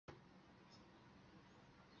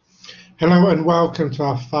Hello and welcome to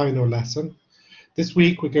our final lesson. This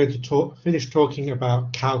week we're going to finish talking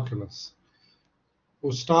about calculus.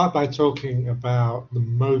 We'll start by talking about the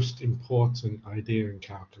most important idea in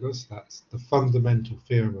calculus. That's the fundamental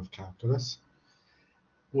theorem of calculus.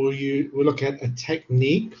 We'll look at a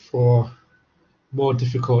technique for more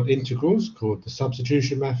difficult integrals called the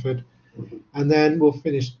substitution method. And then we'll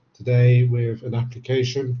finish today with an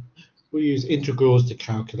application. We'll use integrals to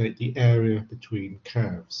calculate the area between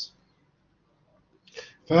curves.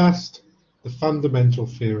 First, the fundamental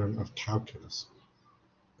theorem of calculus.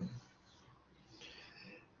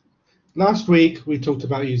 Last week, we talked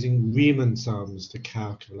about using Riemann sums to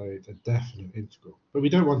calculate a definite integral. But we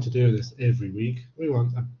don't want to do this every week. We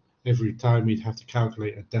want every time we'd have to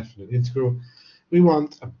calculate a definite integral. We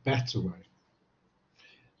want a better way.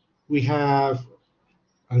 We have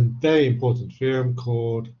a very important theorem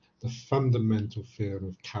called the fundamental theorem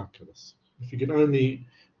of calculus. If you can only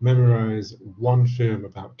memorize one theorem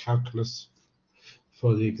about calculus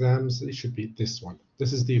for the exams, it should be this one.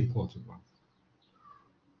 This is the important one.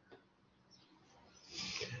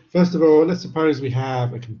 First of all, let's suppose we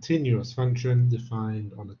have a continuous function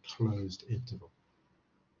defined on a closed interval.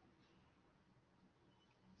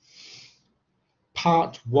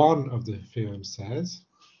 Part 1 of the theorem says,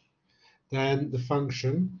 then the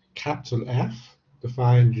function capital F,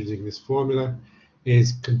 defined using this formula,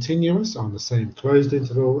 is continuous on the same closed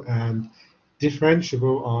interval and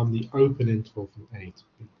differentiable on the open interval from a to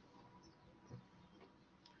b.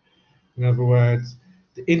 In other words,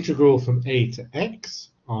 the integral from a to x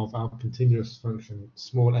of our continuous function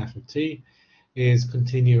small f of t is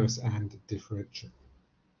continuous and differentiable.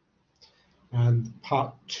 And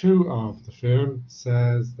part 2 of the theorem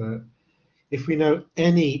says that if we know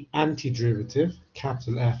any antiderivative,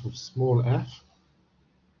 capital F of small f,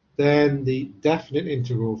 then the definite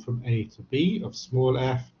integral from a to b of small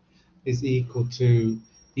f is equal to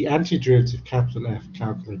the antiderivative capital F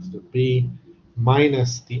calculated at b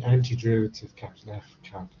minus the antiderivative capital F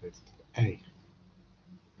calculated at a.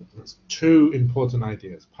 That's two important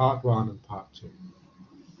ideas, part 1 and part 2.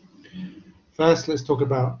 First, let's talk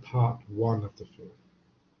about part 1 of the theorem.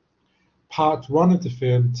 Part 1 of the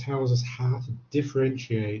theorem tells us how to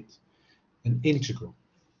differentiate an integral.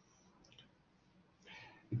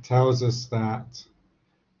 It tells us that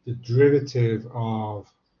the derivative of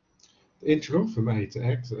the integral from a to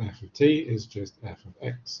x at f of t is just f of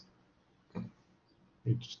x. Let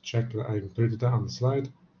me just check that I included that on the slide.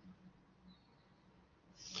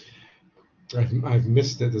 I've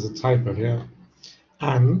missed it, there's a typo here.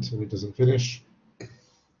 And it doesn't finish.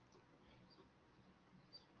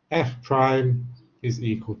 F prime is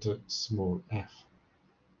equal to small f.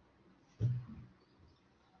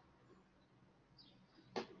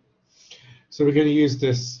 So we're going to use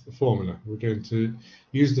this formula. We're going to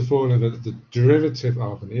use the formula that the derivative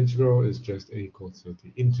of an integral is just equal to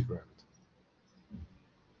the integrand.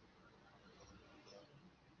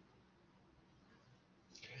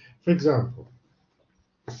 For example,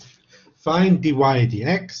 find dy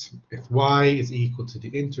dx if y is equal to the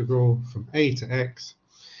integral from a to x,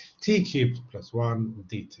 t cubed plus 1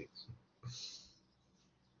 dt.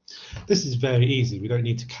 This is very easy. We don't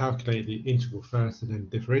need to calculate the integral first and then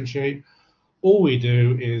differentiate. All we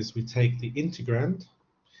do is we take the integrand,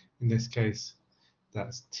 in this case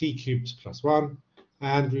that's t cubed plus 1,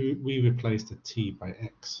 and we replace the t by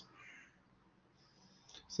x.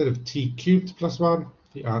 Instead of t cubed plus 1,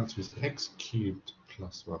 the answer is x cubed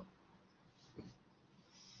plus 1.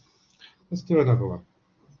 Let's do another one.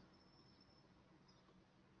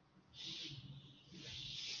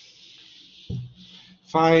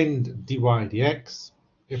 Find dy dx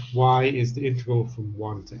if y is the integral from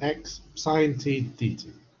 1 to x sine t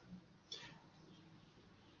dt.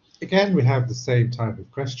 Again, we have the same type of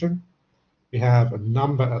question. We have a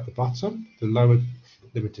number at the bottom. The lower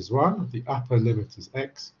limit is 1, the upper limit is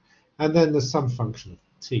x, and then there's some function of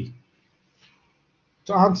t.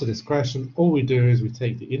 To answer this question, all we do is we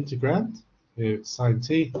take the integrand, here it's sine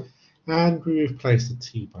t, and we replace the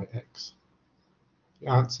t by x. The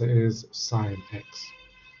answer is sine x.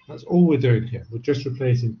 That's all we're doing here. We're just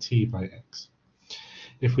replacing t by x.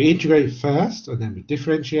 If we integrate first and then we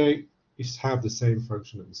differentiate, we have the same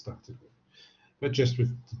function that we started with, but just with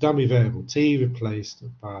the dummy variable t replaced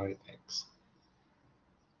by x.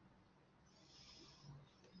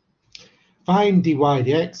 Find dy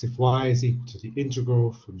dx if y is equal to the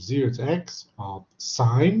integral from 0 to x of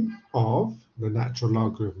sine of the natural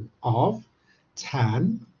logarithm of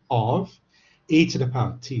tan of e to the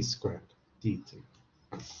power t squared dt.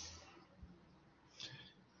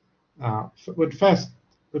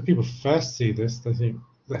 When people first see this, they think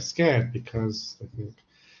they're scared because they think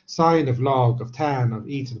sine of log of tan of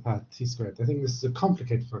e to the power t squared. I think this is a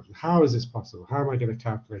complicated function. How is this possible? How am I going to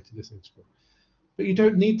calculate this integral? But you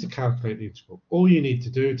don't need to calculate the integral. All you need to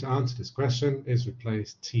do to answer this question is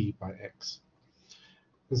replace t by x.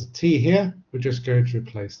 There's a t here. We're just going to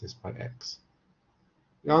replace this by x.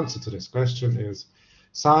 The answer to this question is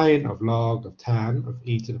sine of log of tan of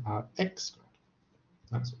e to the power x squared.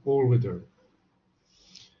 That's all we're doing.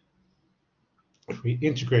 If we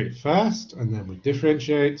integrate first and then we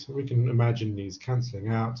differentiate, we can imagine these cancelling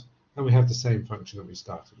out, and we have the same function that we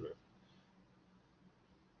started with.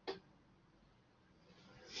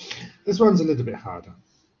 This one's a little bit harder.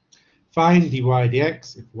 Find dy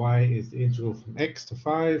dx if y is the integral from x to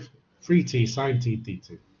 5, 3t sine t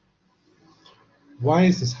dt. Why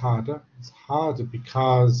is this harder? It's harder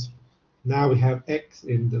because now we have x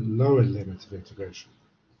in the lower limit of integration.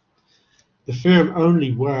 The theorem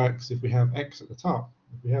only works if we have x at the top.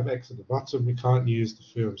 If we have x at the bottom, we can't use the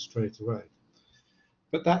theorem straight away.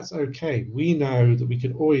 But that's okay. We know that we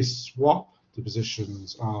can always swap the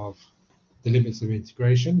positions of the limits of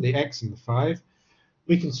integration, the x and the 5.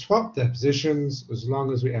 We can swap their positions as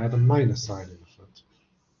long as we add a minus sign in the front.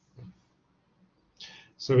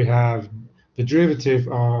 So we have the derivative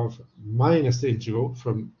of minus the integral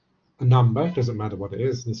from a number, doesn't matter what it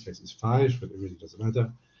is, in this case it's 5, but it really doesn't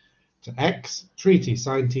matter, to x, 3t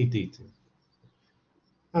sine t dt.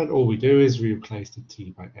 And all we do is we replace the t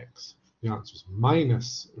by x. The answer is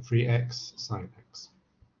minus 3x sine x.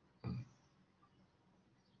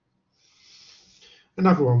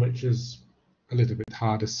 Another one which is a little bit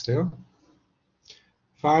harder still.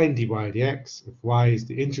 Find dy dx if y is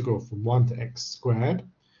the integral from 1 to x squared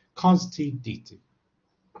cos t dt.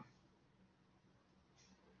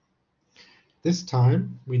 This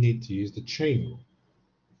time we need to use the chain rule,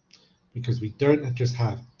 because we don't just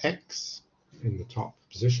have x in the top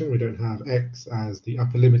position, we don't have x as the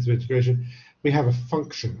upper limit of integration, we have a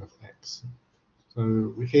function of x.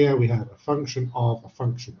 So here we have a function of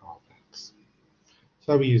x.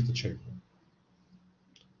 So we use the chain rule.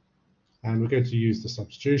 And we're going to use the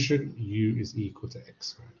substitution, u is equal to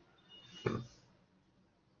x squared.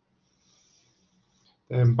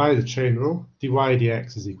 Then by the chain rule, dy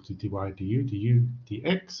dx is equal to dy du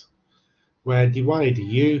dx, where dy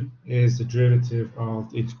du is the derivative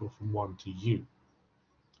of the integral from 1 to u.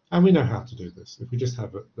 And we know how to do this. If we just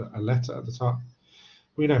have a letter at the top,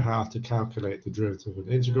 we know how to calculate the derivative of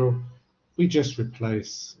an integral. We just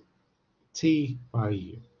replace t by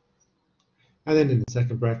u. And then in the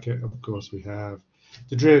second bracket, of course, we have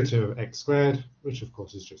the derivative of x squared, which of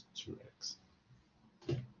course is just 2x.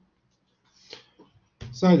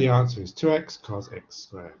 So the answer is 2x cos x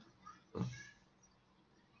squared.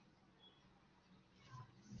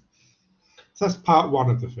 So that's part 1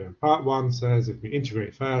 of the theorem. Part 1 says if we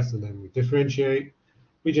integrate first and then we differentiate,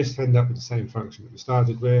 we just end up with the same function that we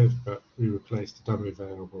started with, but we replace the dummy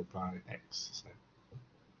variable by x. So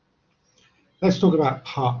let's talk about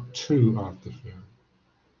part 2 of the theorem.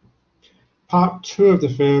 Part 2 of the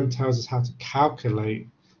theorem tells us how to calculate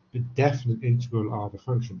the definite integral of a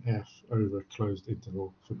function f over a closed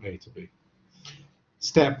interval from a to b.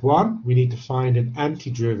 Step 1, we need to find an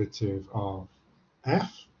antiderivative of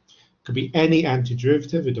f. It could be any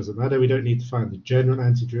antiderivative, it doesn't matter. We don't need to find the general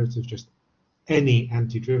antiderivative, just any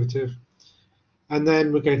antiderivative. And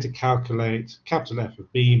then we're going to calculate capital F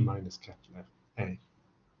of b minus capital F of a.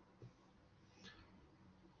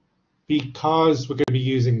 Because we're going to be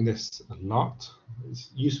using this a lot, it's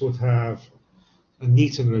useful to have a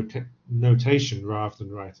neater notation rather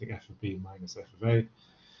than writing f of b minus f of a.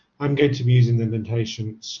 I'm going to be using the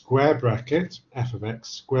notation square bracket f of x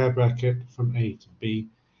square bracket from a to b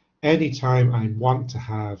anytime I want to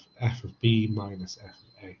have f of b minus f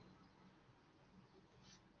of a.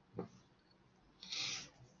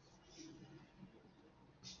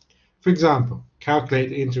 For example, calculate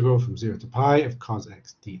the integral from 0 to pi of cos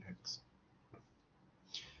x dx.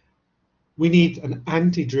 We need an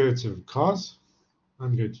antiderivative of cos.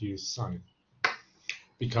 I'm going to use sine,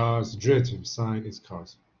 because the derivative of sine is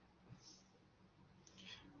cos.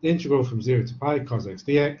 The integral from 0 to pi cos x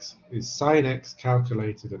dx is sine x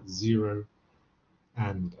calculated at 0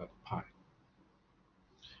 and at pi.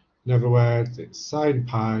 In other words, it's sine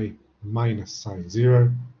pi minus sine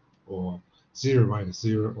 0, or 0 minus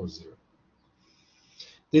 0, or 0.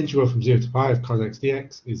 The integral from 0 to pi of cos x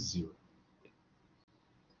dx is 0.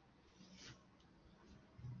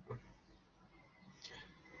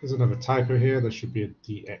 There's another typo here. There should be a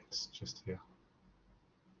dx just here.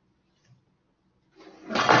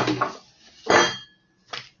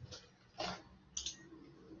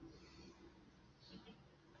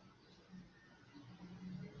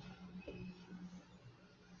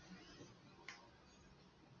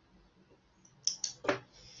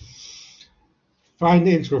 Find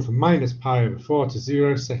the integral from minus pi over 4 to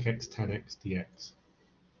 0 sec x tan x dx.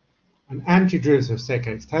 An antiderivative of sec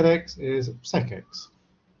x tan x is sec x.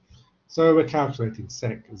 So we're calculating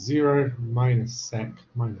sec 0 minus sec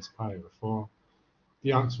minus pi over 4.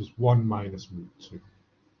 The answer is 1 minus root 2.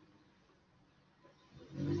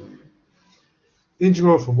 The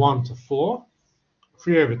integral from 1 to 4,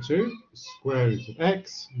 3 over 2 square root of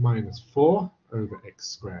x minus 4 over x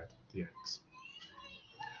squared dx.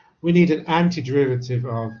 We need an antiderivative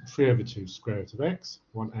of 3 over 2 square root of x.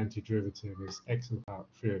 One antiderivative is x to the power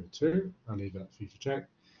 3 over 2. I'll leave that for you to check.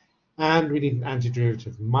 And we need an antiderivative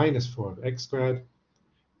of minus 4 over x squared.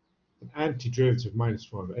 An antiderivative of minus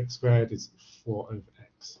 4 over x squared is 4 over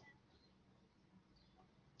x.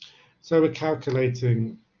 So we're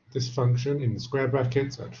calculating this function in the square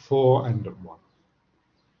brackets at 4 and at 1.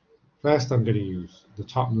 First, I'm going to use the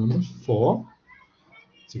top number, 4,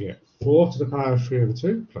 to get 4 to the power of 3 over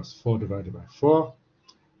 2 plus 4 divided by 4.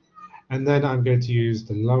 And then I'm going to use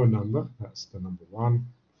the lower number, that's the number 1,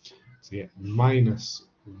 to get minus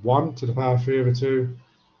 1 to the power of 3 over 2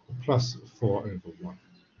 plus 4 over 1.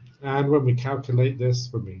 And when we calculate this,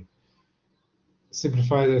 when we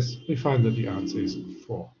simplify this, we find that the answer is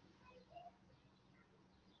 4.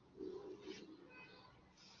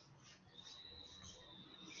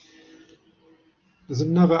 There's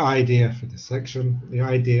another idea for this section, the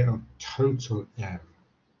idea of total area.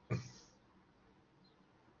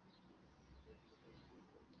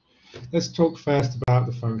 Let's talk first about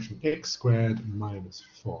the function x squared minus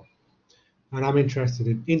 4. And I'm interested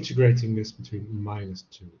in integrating this between minus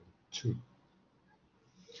 2 and 2.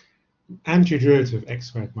 Antiderivative of x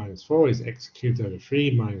squared minus 4 is x cubed over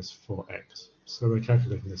 3 minus 4x. So we're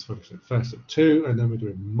calculating this function at first at 2, and then we're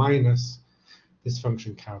doing minus this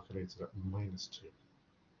function calculated at minus 2.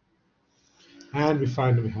 And we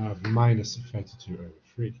find that we have minus 32 over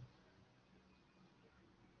 3.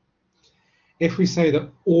 If we say that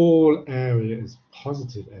all area is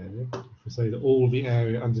positive area, if we say that all the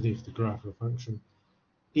area underneath the graph of a function,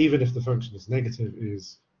 even if the function is negative,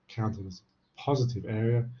 is counted as positive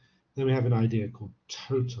area, then we have an idea called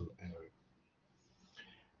total area.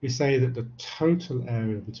 We say that the total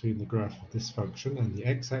area between the graph of this function and the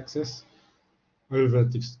x-axis over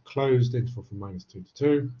this closed interval from minus 2 to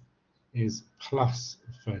 2 is plus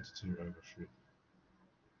 32 over 3.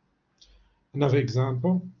 Another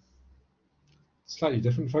example, slightly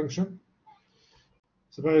different function.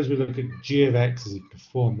 Suppose we look at g of x is equal to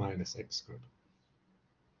 4 minus x squared.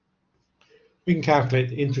 We can calculate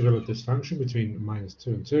the integral of this function between minus 2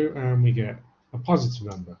 and 2, and we get a positive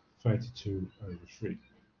number, 32 over 3.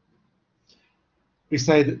 We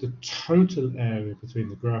say that the total area between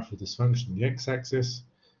the graph of this function and the x-axis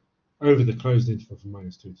over the closed interval from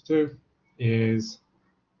minus 2 to 2 is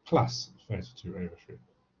plus 32 over 3.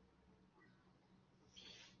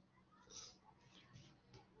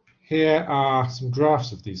 Here are some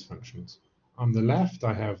graphs of these functions. On the left,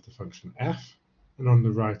 I have the function f, and on the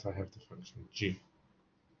right, I have the function g.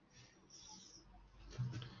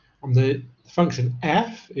 On the function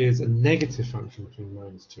f is a negative function between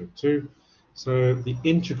minus 2 and 2, so the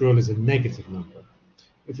integral is a negative number.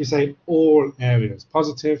 If we say all area is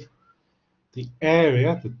positive, the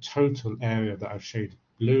area, the total area that I've shaded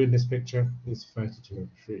blue in this picture, is 32 over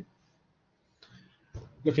 3.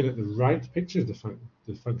 Looking at the right picture, the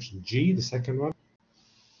function g, the second one.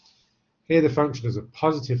 Here the function is a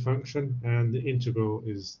positive function, and the integral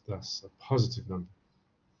is thus a positive number.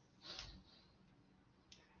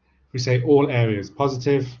 If we say all area is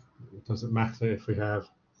positive, it doesn't matter if we have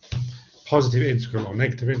positive integral or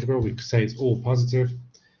negative integral, we could say it's all positive.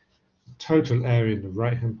 The total area in the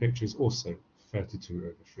right-hand picture is also 32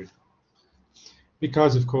 over 3.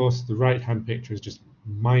 Because, of course, the right-hand picture is just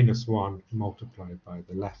minus 1 multiplied by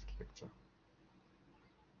the left picture.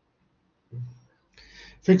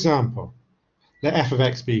 For example, let f of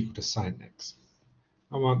x be equal to sine x.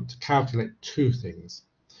 I want to calculate two things.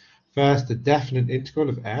 First, the definite integral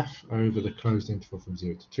of f over the closed interval from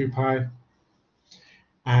 0 to 2 pi.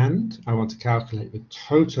 And I want to calculate the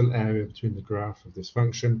total area between the graph of this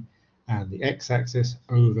function and the x-axis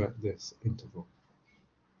over this interval.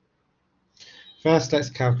 First, let's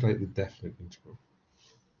calculate the definite integral.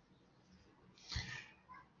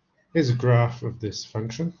 Here's a graph of this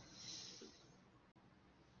function.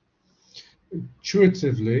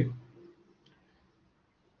 Intuitively,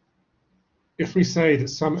 if we say that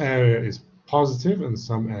some area is positive and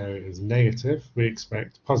some area is negative, we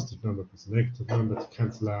expect a positive number plus a negative number to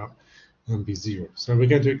cancel out and be 0. So we're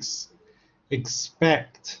going to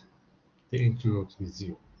expect the integral to be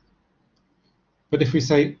 0. But if we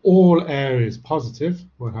say all area is positive,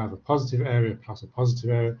 we'll have a positive area plus a positive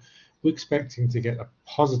area, we're expecting to get a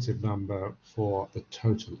positive number for the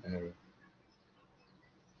total area.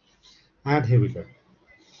 And here we go.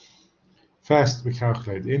 First, we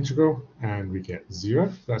calculate the integral, and we get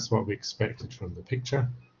 0. That's what we expected from the picture.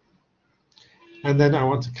 And then I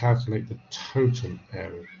want to calculate the total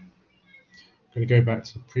area. I'm going to go back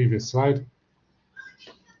to the previous slide.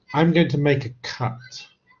 I'm going to make a cut.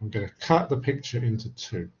 I'm going to cut the picture into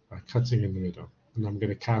two by cutting in the middle. And I'm going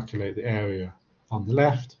to calculate the area on the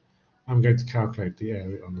left. I'm going to calculate the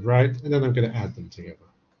area on the right, and then I'm going to add them together.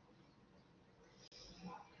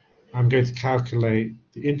 I'm going to calculate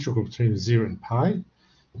the integral between 0 and pi.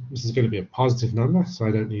 This is going to be a positive number, so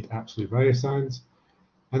I don't need absolute value signs.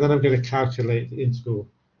 And then I'm going to calculate the integral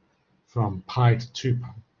from pi to 2 pi.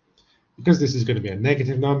 Because this is going to be a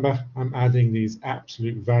negative number, I'm adding these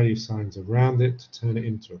absolute value signs around it to turn it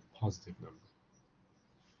into a positive number.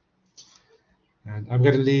 And I'm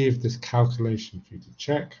going to leave this calculation for you to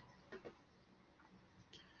check.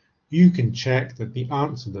 You can check that the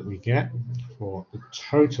answer that we get for the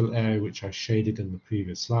total area, which I shaded in the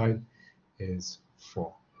previous slide, is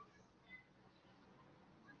 4.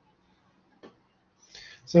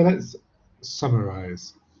 So let's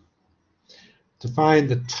summarize. To find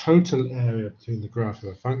the total area between the graph of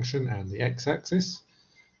a function and the x-axis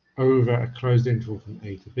over a closed interval from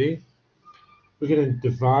a to b, we're going to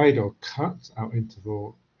divide or cut our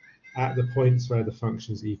interval at the points where the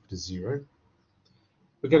function is equal to 0.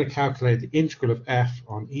 We're going to calculate the integral of f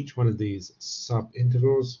on each one of these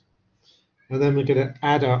sub-intervals, and then we're going to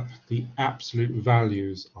add up the absolute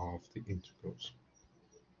values of the integrals.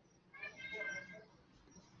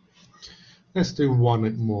 Let's do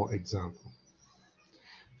one more example.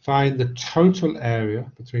 Find the total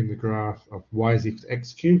area between the graph of y is equal to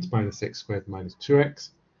x cubed minus x squared minus 2x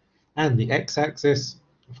and the x-axis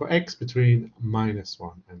for x between minus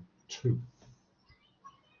 1 and 2.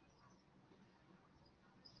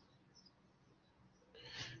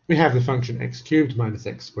 We have the function x cubed minus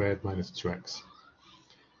x squared minus 2x.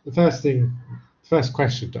 The first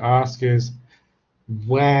question to ask is,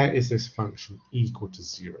 where is this function equal to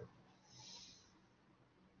 0?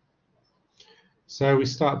 So we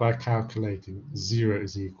start by calculating 0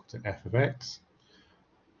 is equal to f of x.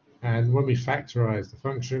 And when we factorize the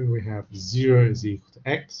function, we have 0 is equal to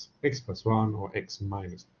x, x plus 1, or x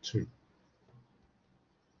minus 2.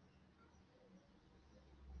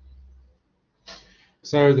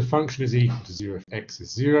 So the function is equal to 0 if x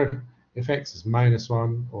is 0, if x is minus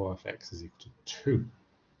 1, or if x is equal to 2.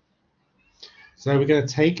 So we're going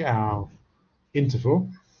to take our interval.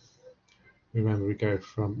 Remember, we go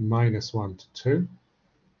from minus 1 to 2.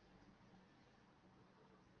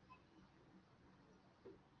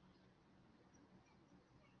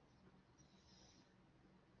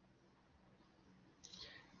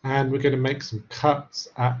 And we're going to make some cuts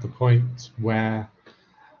at the point where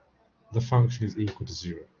the function is equal to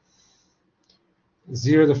 0.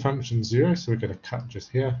 0, the function 0, so we're going to cut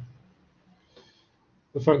just here.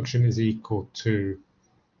 The function is equal to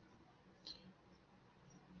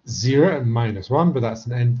 0 and minus 1, but that's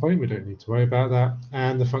an endpoint. We don't need to worry about that.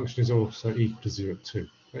 And the function is also equal to 0 too.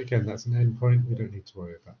 But again, that's an endpoint. We don't need to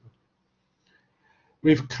worry about that.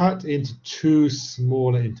 We've cut into two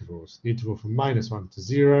smaller intervals, the interval from minus 1 to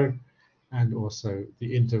 0, and also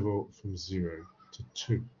the interval from 0 to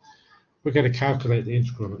 2. We're going to calculate the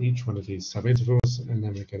integral on each one of these subintervals, and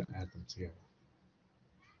then we're going to add them together.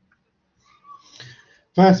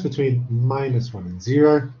 First, between minus 1 and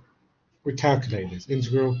 0, we calculate this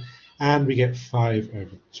integral, and we get 5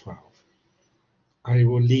 over 12. I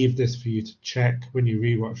will leave this for you to check when you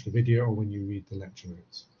rewatch the video or when you read the lecture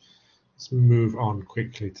notes. Let's move on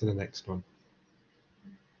quickly to the next one.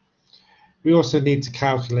 We also need to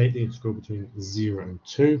calculate the integral between 0 and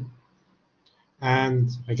 2. And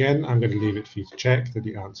again, I'm going to leave it for you to check that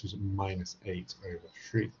the answer is minus 8 over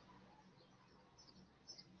 3.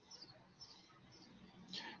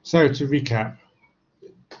 So to recap,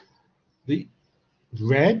 the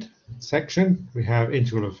red section, we have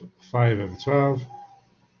integral of 5 over 12.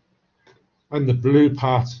 On the blue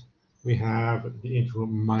part, we have the integral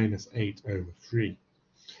minus 8 over 3.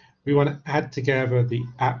 We want to add together the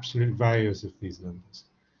absolute values of these numbers.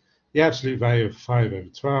 The absolute value of 5 over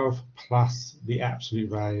 12 plus the absolute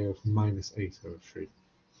value of minus 8 over 3.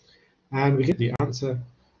 And we get the answer.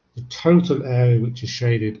 The total area, which is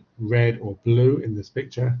shaded red or blue in this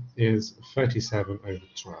picture, is 37 over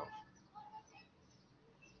 12.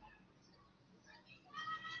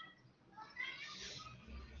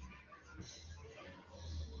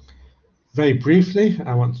 Very briefly,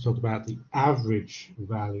 I want to talk about the average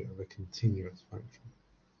value of a continuous function.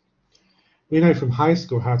 We know from high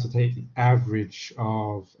school how to take the average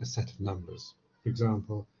of a set of numbers. For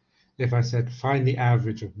example, if I said find the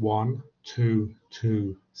average of 1, 2,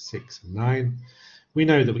 2, 6, and 9, we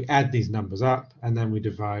know that we add these numbers up and then we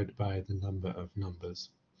divide by the number of numbers.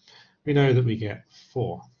 We know that we get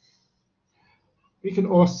 4. We can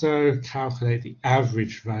also calculate the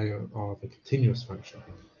average value of a continuous function.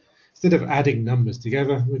 Instead of adding numbers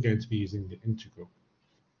together, we're going to be using the integral.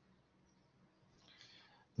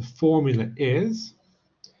 The formula is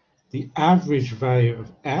the average value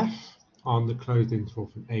of f on the closed interval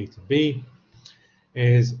from a to b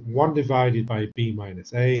is 1 divided by b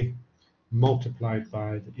minus a multiplied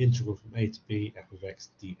by the integral from a to b f of x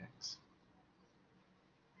dx.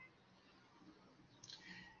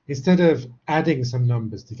 Instead of adding some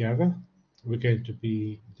numbers together, we're going to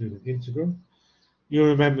be doing an integral. You'll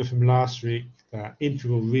remember from last week that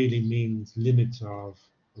integral really means limit of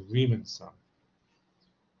a Riemann sum.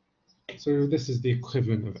 So this is the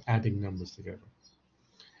equivalent of adding numbers together.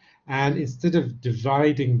 And instead of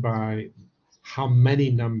dividing by how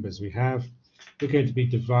many numbers we have, we're going to be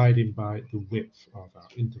dividing by the width of our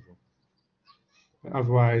interval. But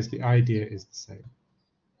otherwise, the idea is the same.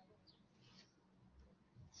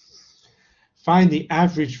 Find the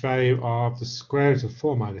average value of the square root of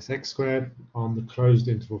 4 minus x squared on the closed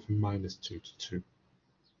interval from minus 2 to 2.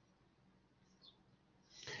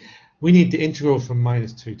 We need the integral from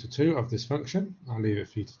minus 2 to 2 of this function. I'll leave it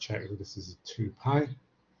for you to check that this is a 2 pi.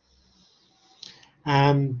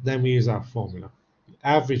 And then we use our formula. The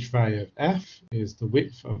average value of f is the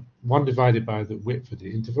width of 1 divided by the width of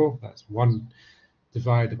the interval. That's 1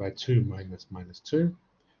 divided by 2 minus minus 2,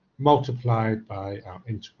 multiplied by our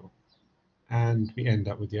integral. And we end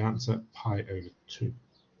up with the answer pi over 2.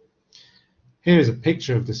 Here is a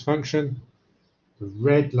picture of this function. The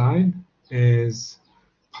red line is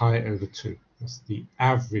pi over 2. That's the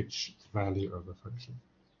average value of a function.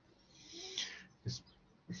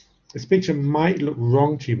 This picture might look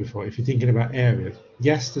wrong to you before if you're thinking about area.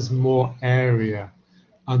 Yes, there's more area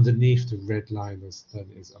underneath the red line than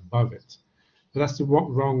is above it. But that's the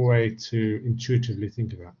wrong way to intuitively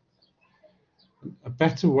think about it. A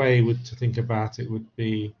better way to think about it would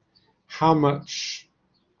be how much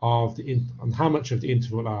of the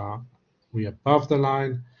interval are we above the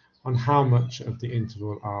line, on how much of the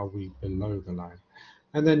interval are we below the line.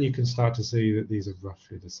 And then you can start to see that these are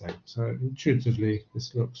roughly the same. So intuitively,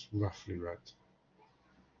 this looks roughly right.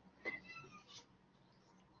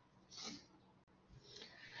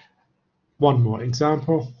 One more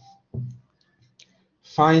example.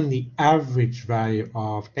 Find the average value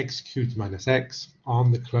of x cubed minus x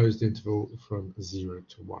on the closed interval from 0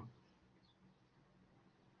 to 1.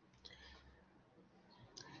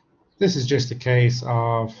 This is just a case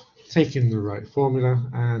of taking the right formula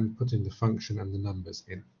and putting the function and the numbers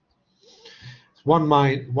in.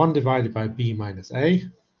 1 divided by b minus a,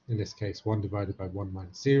 in this case 1 divided by 1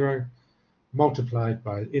 minus 0, multiplied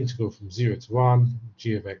by the integral from 0 to 1,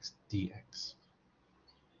 g of x dx.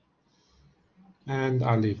 And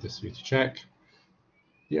I'll leave this for you to check.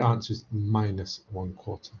 The answer is minus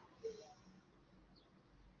 1/4.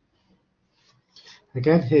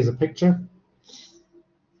 Again, here's a picture.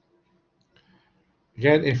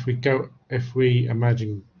 Again, if we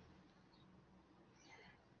imagine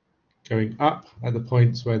going up at the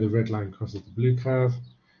points where the red line crosses the blue curve,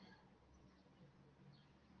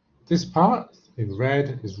 this part in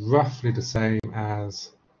red is roughly the same as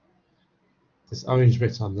this orange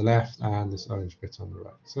bit on the left and this orange bit on the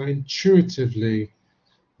right. So intuitively,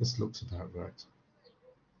 this looks about right.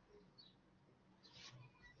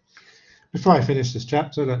 Before I finish this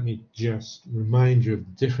chapter, let me just remind you of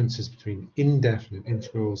the differences between indefinite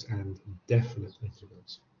integrals and definite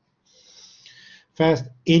integrals. First,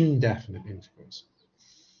 indefinite integrals.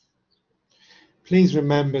 Please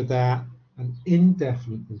remember that an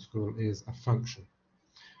indefinite integral is a function.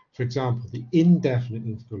 For example, the indefinite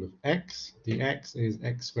integral of x dx is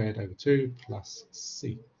x squared over 2 plus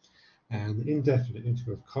c. And the indefinite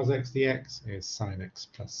integral of cos x dx is sin x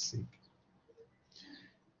plus c.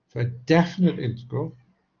 For a definite integral,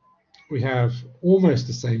 we have almost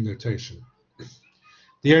the same notation.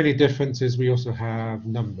 The only difference is we also have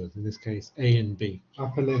numbers, in this case a and b,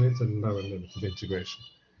 upper limit and lower limit of integration.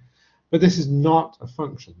 But this is not a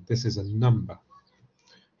function, this is a number.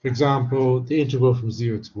 For example, the integral from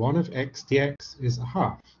 0 to 1 of x dx is a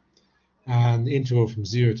half, and the integral from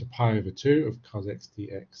 0 to pi over 2 of cos x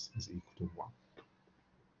dx is equal to 1.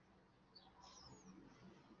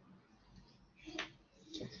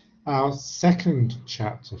 Our second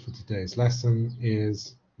chapter for today's lesson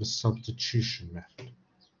is the substitution method.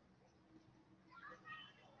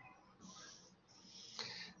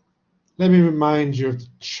 Let me remind you of the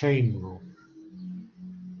chain rule.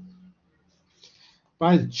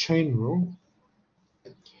 By the chain rule,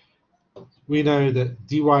 we know that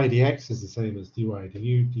dy dx is the same as dy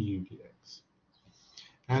du, du dx.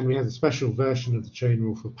 And we have a special version of the chain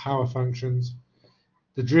rule for power functions.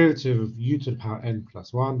 The derivative of u to the power n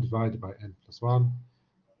plus 1 divided by n plus 1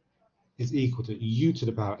 is equal to u to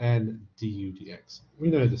the power n du dx.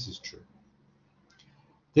 We know this is true.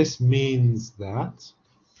 This means that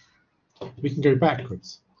we can go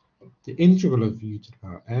backwards. The integral of u to the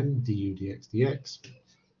power n du dx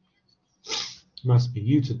must be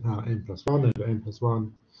u to the power n plus 1 over n plus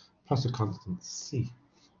 1 plus a constant c.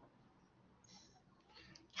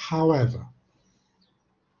 However,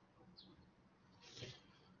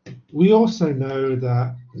 we also know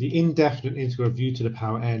that the indefinite integral of u to the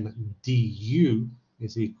power n du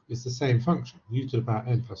is the same function, u to the power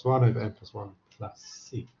n plus 1 over n plus 1 plus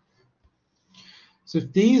c. So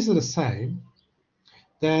if these are the same,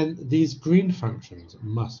 then these green functions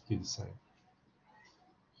must be the same.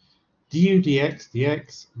 Du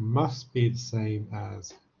dx must be the same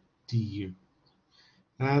as du.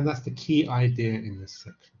 And that's the key idea in this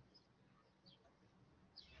section.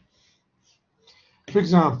 For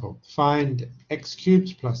example, find x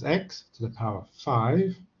cubed plus x to the power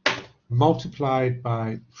 5 multiplied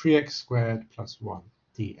by 3x squared plus 1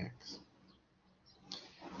 dx.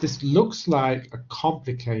 This looks like a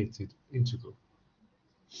complicated integral.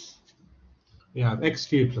 We have x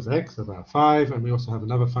cubed plus x to the power 5, and we also have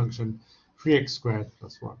another function, 3x squared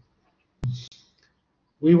plus 1.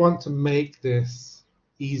 We want to make this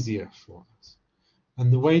easier for us.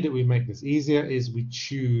 And the way that we make this easier is we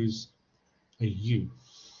choose a u.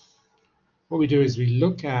 What we do is we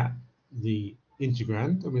look at the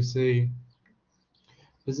integrand and we see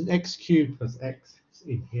there's an x cubed plus x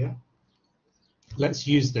in here. Let's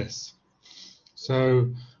use this.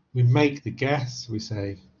 So we make the guess, we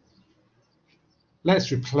say,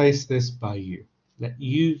 let's replace this by u. Let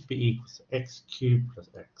u be equal to x cubed plus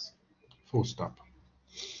x, full stop.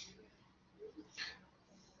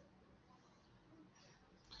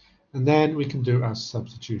 And then we can do our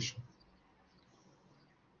substitution.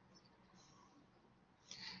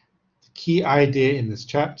 The key idea in this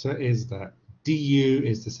chapter is that du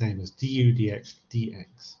is the same as du dx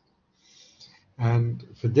dx. And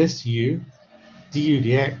for this u, du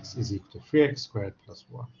dx is equal to 3x squared plus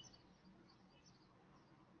 1.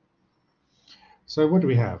 So what do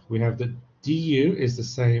we have? We have that du is the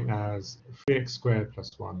same as 3x squared plus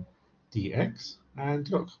 1 dx. And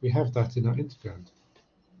look, we have that in our integrand.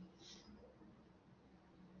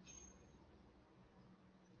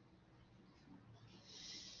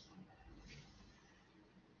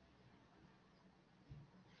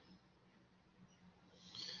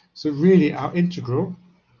 So really our integral,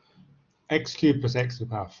 x cubed plus x to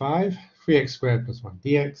the power 5, 3x squared plus 1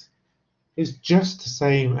 dx, is just the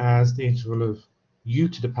same as the integral of u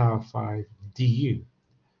to the power 5 du.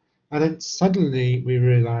 And then suddenly we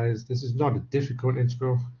realize this is not a difficult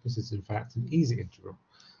integral, this is in fact an easy integral.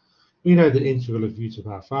 We know the integral of u to the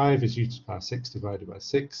power 5 is u to the power 6 divided by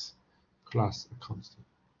 6 plus a constant.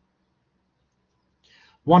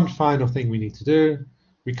 One final thing we need to do,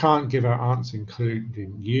 we can't give our answer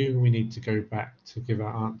including u, we need to go back to give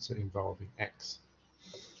our answer involving x.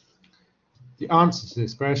 The answer to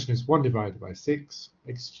this question is 1 divided by 6,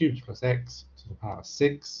 x cubed plus x to the power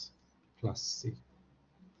 6 plus c.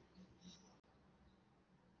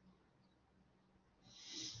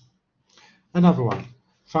 Another one,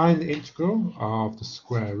 find the integral of the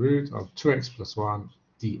square root of 2x plus 1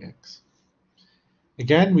 dx.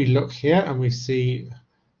 Again, we look here and we see,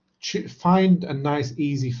 find a nice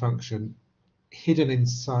easy function hidden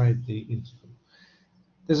inside the integral.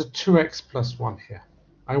 There's a 2x plus 1 here.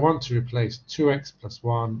 I want to replace 2x plus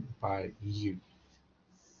 1 by u.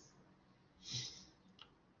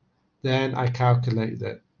 Then I calculate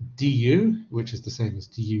that du, which is the same as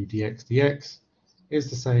du dx dx,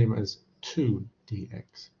 is the same as 2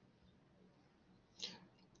 dx.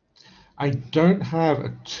 I don't have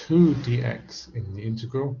a 2 dx in the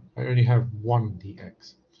integral, I only have 1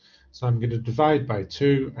 dx. So I'm going to divide by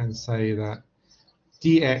 2 and say that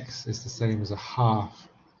dx is the same as a half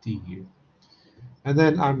du. And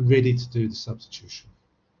then I'm ready to do the substitution.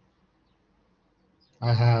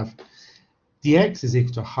 I have dx is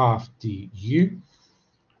equal to half du.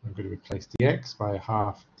 I'm going to replace dx by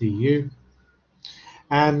half du.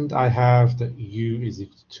 And I have that u is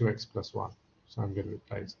equal to 2x plus 1. So I'm going to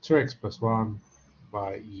replace 2x plus 1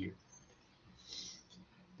 by u.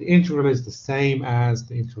 The integral is the same as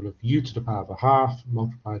the integral of u to the power of a half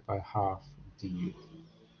multiplied by half du.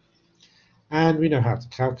 And we know how to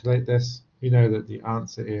calculate this. We know that the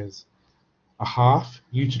answer is a half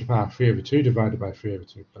u to the power 3 over 2 divided by 3 over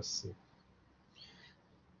 2 plus c.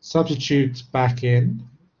 Substitute back in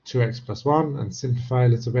 2x plus 1 and simplify a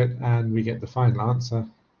little bit, and we get the final answer.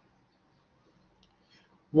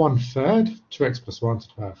 1/3 2x plus 1 to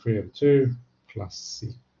the power 3 over 2 plus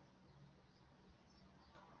c.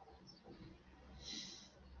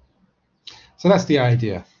 So that's the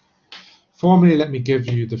idea. Formally, let me give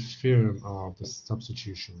you the theorem of the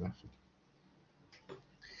substitution method.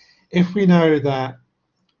 If we know that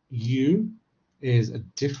u is a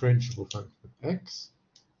differentiable function of x,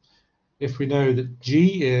 if we know that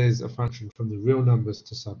g is a function from the real numbers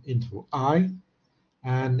to some interval I,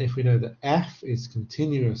 and if we know that f is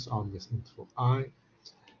continuous on this interval I,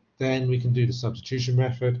 then we can do the substitution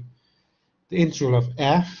method. The integral of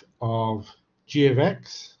f of g of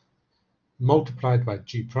x multiplied by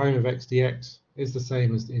g prime of x dx is the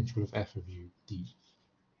same as the integral of f of u d.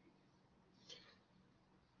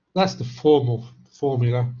 That's the formal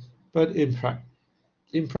formula, but in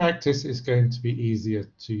practice it's going to be easier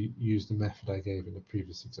to use the method I gave in the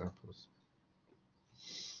previous examples.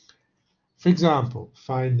 For example,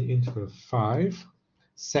 find the integral of 5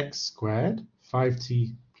 sec squared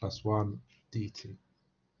 5t plus 1 dt.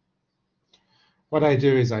 What I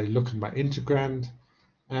do is I look at my integrand,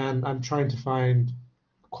 and I'm trying to find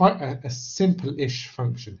quite a simple-ish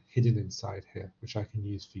function hidden inside here, which I can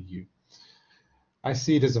use for u. I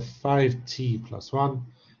see it as a 5t plus 1.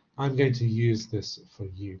 I'm going to use this for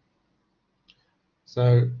u.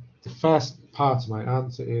 So the first part of my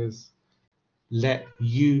answer is let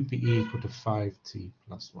u be equal to 5t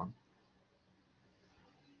plus 1.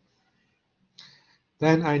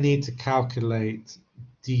 Then I need to calculate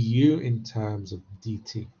du in terms of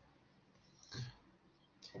dt.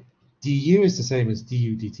 Du is the same as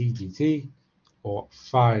du dt dt, or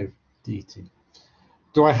 5 dt.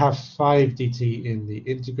 Do I have 5 dt in the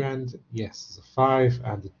integrand? Yes, there's a 5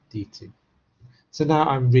 and a dt. So now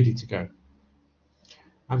I'm ready to go.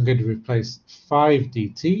 I'm going to replace 5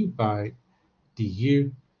 dt by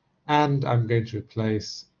du, and I'm going to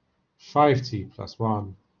replace 5t plus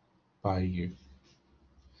 1 by u.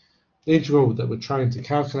 The integral that we're trying to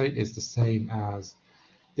calculate is the same as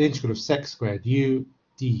the integral of sec squared u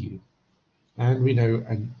du. And we know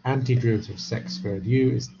an antiderivative of sec squared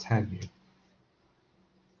u is tan u.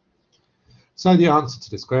 So the answer to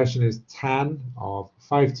this question is tan of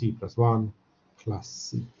 5t plus 1 plus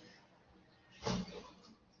c.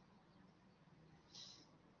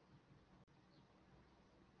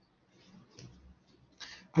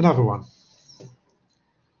 Another one.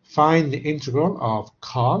 Find the integral of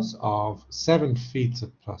cos of 7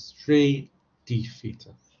 theta plus 3 d theta.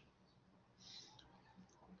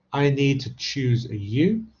 I need to choose a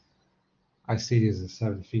u. I see there's a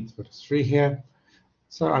 7 theta plus 3 here.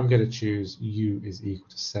 So I'm going to choose u is equal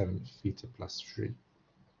to 7 theta plus 3.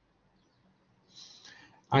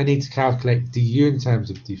 I need to calculate du in terms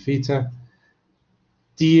of d theta.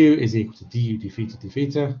 Du is equal to du d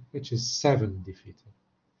theta, which is 7 d theta.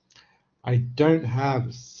 I don't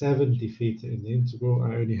have 7 d theta in the integral,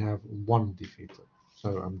 I only have 1 d theta.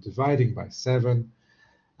 So I'm dividing by 7,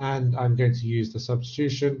 and I'm going to use the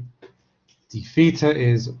substitution. D theta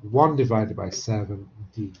is 1 divided by 7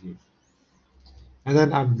 du. And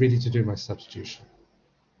then I'm ready to do my substitution.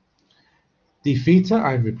 D theta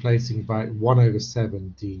I'm replacing by 1 over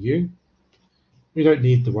 7 du. We don't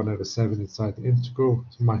need the 1 over 7 inside the integral,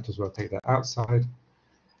 so might as well take that outside.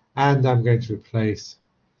 And I'm going to replace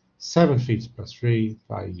 7 theta plus 3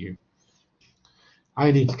 by u.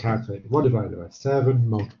 I need to calculate 1 divided by 7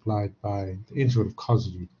 multiplied by the integral of cos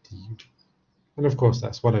u du. And of course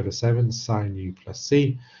that's 1 over 7 sine u plus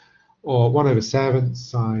c, or 1 over 7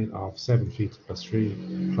 sine of 7 theta plus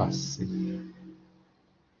 3 plus c.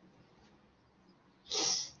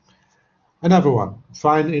 Another one.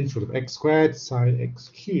 Find the integral of x squared sine x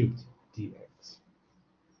cubed dx.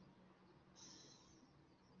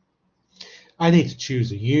 I need to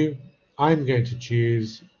choose a u. I'm going to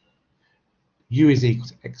choose u is equal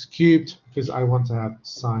to x cubed because I want to have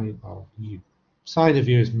sine of u. Sine of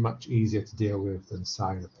u is much easier to deal with than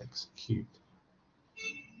sine of x cubed.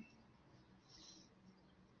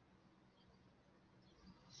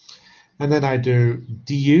 And then I do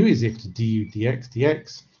du is equal to du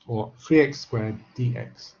dx, or 3x squared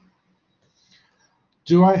dx.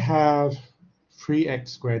 Do I have 3x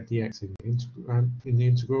squared dx in the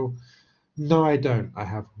integral? No, I don't. I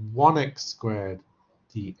have 1x squared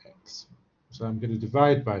dx. So I'm going to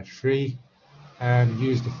divide by 3 and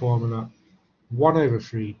use the formula 1 over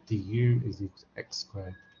 3 du is equal to x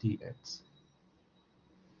squared dx.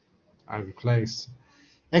 I replace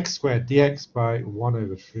x squared dx by 1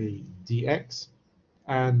 over 3 dx.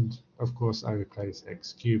 And of course, I replace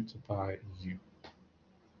x cubed by u.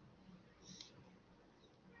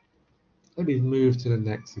 Let me move to the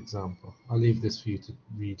next example. I'll leave this for you to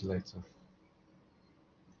read later.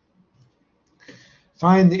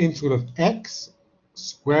 Find the integral of x,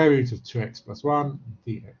 square root of 2x plus 1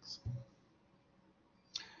 dx.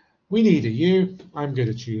 We need a u. I'm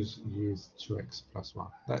going to use 2x plus 1.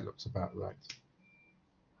 That looks about right.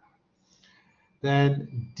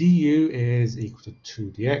 Then du is equal to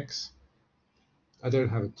 2 dx. I don't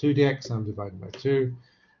have a 2 dx, so I'm dividing by 2.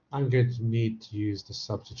 I'm going to need to use the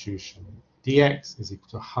substitution. Dx is equal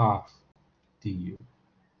to half du.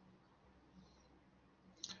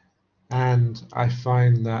 And I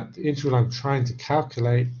find that the integral I'm trying to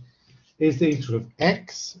calculate is the integral of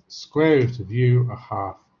x, square root of u, a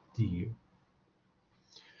half du.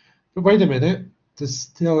 But wait a minute, there's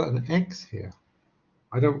still an x here.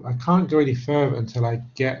 I can't go any further until I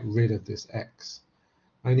get rid of this x.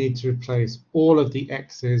 I need to replace all of the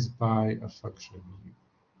x's by a function of u.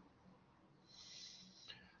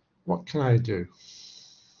 What can I do?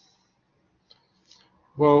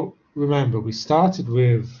 Well, remember, we started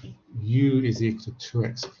with u is equal to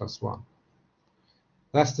 2x plus 1.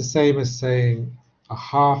 That's the same as saying a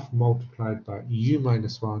half multiplied by u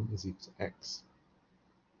minus 1 is equal to x.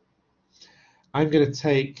 I'm going to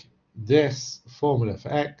take this formula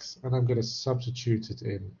for x and I'm going to substitute it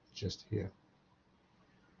in just here.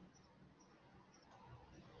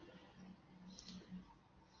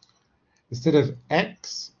 Instead of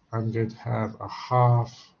x, I'm going to have a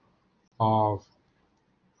half of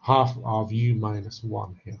u minus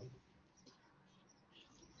 1 here.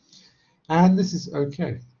 And this is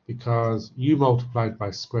okay, because u multiplied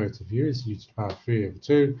by square root of u is u to the power 3 over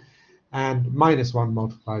 2, and minus 1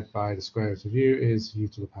 multiplied by the square root of u is u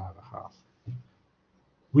to the power of a half.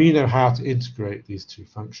 We know how to integrate these two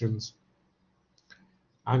functions.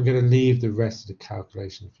 I'm going to leave the rest of the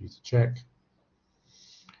calculation for you to check.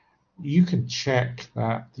 You can check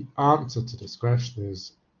that the answer to this question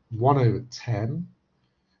is 1 over 10,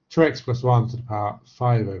 2x plus 1 to the power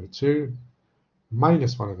 5 over 2,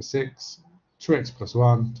 minus 1 over 6, 2x plus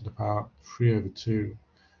 1 to the power 3 over 2.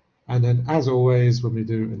 And then, as always, when we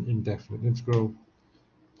do an indefinite integral,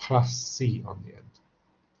 plus c on the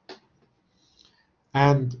end.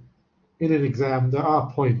 And in an exam, there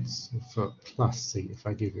are points for plus c if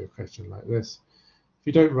I give you a question like this. If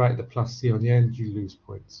you don't write the plus c on the end, you lose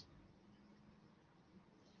points.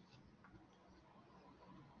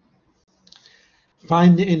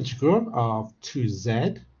 Find the integral of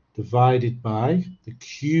 2z divided by the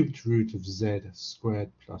cubed root of z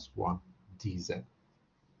squared plus 1 dz.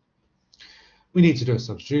 We need to do a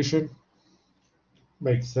substitution.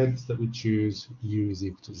 Makes sense that we choose u is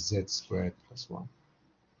equal to z squared plus 1.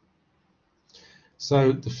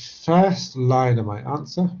 So the first line of my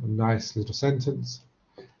answer, a nice little sentence,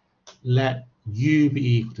 let u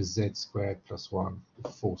be equal to z squared plus 1,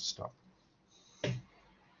 full stop.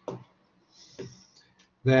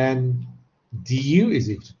 Then du is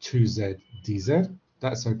equal to 2z dz.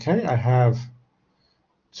 That's okay. I have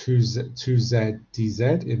 2z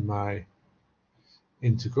dz in my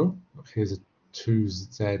integral. Here's a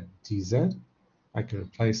 2z dz. I can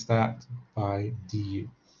replace that by du.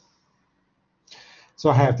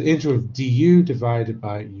 So I have the integral of du divided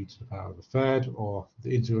by u to the power of a third, or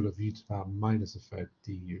the integral of u to the power minus a third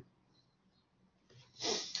du.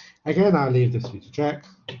 Again, I'll leave this for you to check.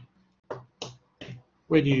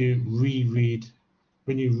 When you read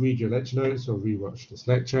your lecture notes or rewatch this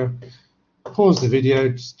lecture, pause the video,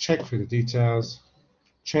 just check through the details,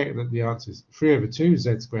 check that the answer is 3 over 2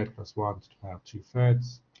 z squared plus 1 to the power of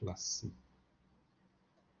 2/3 plus c.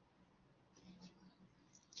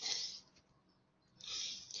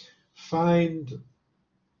 Find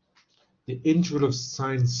the integral of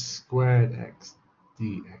sine squared x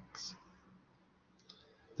dx.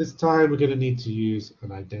 This time we're going to need to use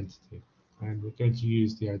an identity. And we're going to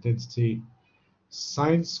use the identity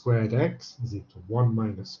sine squared x is equal to 1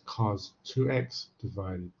 minus cos 2x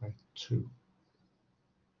divided by 2.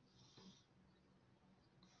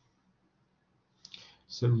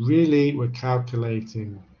 So really we're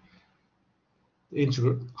calculating the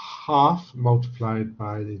integral half multiplied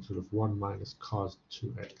by the integral of 1 minus cos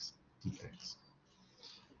 2x dx.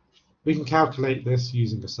 We can calculate this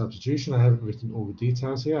using the substitution. I haven't written all the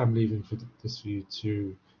details here. I'm leaving this for you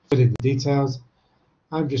to fill in the details.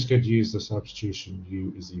 I'm just going to use the substitution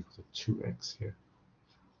u is equal to 2x here.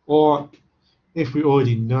 Or if we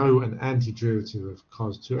already know an antiderivative of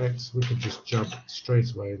cos 2x, we can just jump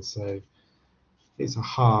straight away and say it's a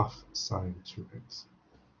half sine 2x.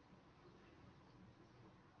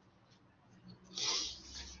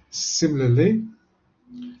 Similarly,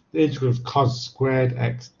 the integral of cos squared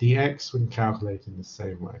x dx when calculating the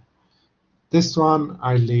same way. This one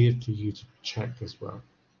I leave for you to check as well.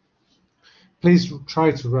 Please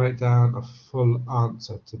try to write down a full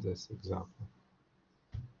answer to this example.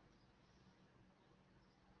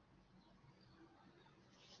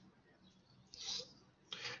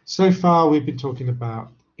 So far we've been talking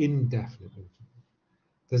about indefinite integrals.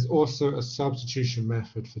 There's also a substitution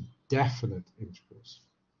method for definite integrals.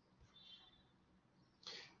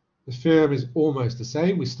 The theorem is almost the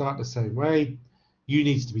same. We start the same way. U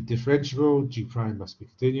needs to be differentiable, G prime must be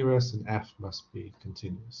continuous, and F must be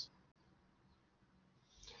continuous.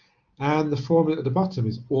 And the formula at the bottom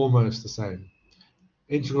is almost the same.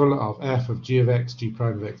 Integral of f of g of x, g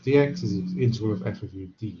prime of x dx is the integral of f of u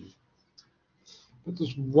du. But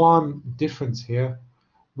there's one difference here.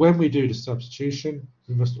 When we do the substitution,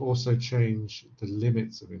 we must also change the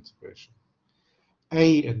limits of integration.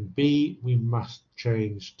 A and B we must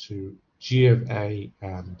change to g of A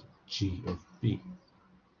and g of B.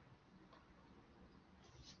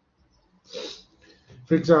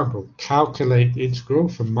 For example, calculate the integral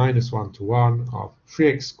from -1 to 1 of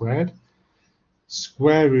 3x squared,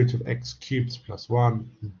 square root of x cubed plus 1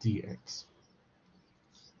 dx.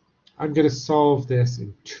 I'm going to solve this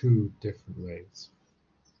in two different ways.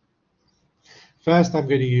 First, I'm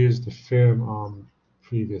going to use the theorem on the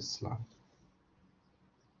previous slide.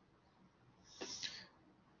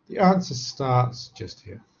 The answer starts just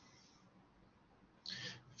here.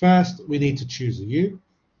 First, we need to choose a u.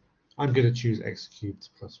 I'm going to choose x cubed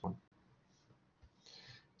plus 1.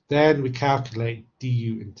 Then we calculate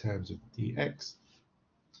du in terms of dx.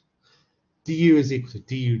 Du is equal to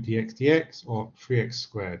du dx dx, or 3x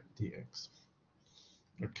squared dx.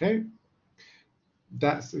 Okay,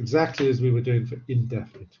 that's exactly as we were doing for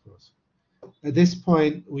indefinite integrals. At this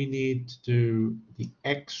point, we need to do the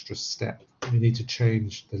extra step. We need to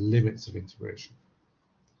change the limits of integration.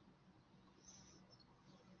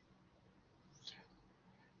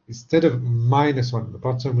 Instead of -1 at the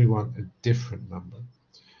bottom, we want a different number.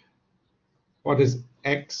 What does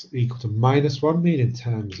x equal to -1 mean in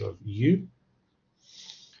terms of u?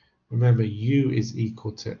 Remember, u is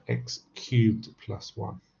equal to x cubed plus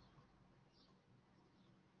 1.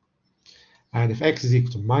 And if x is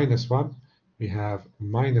equal to -1, we have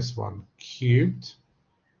 -1 cubed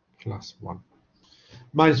plus 1.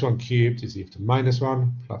 -1 cubed is equal to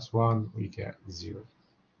 -1 plus 1, we get 0.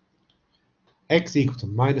 X equal to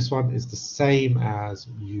 -1 is the same as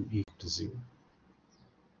u equal to 0.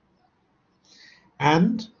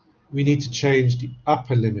 And we need to change the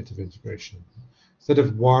upper limit of integration. Instead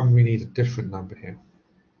of 1, we need a different number here.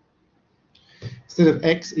 Instead of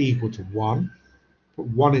x equal to 1, put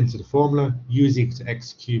 1 into the formula. U is equal to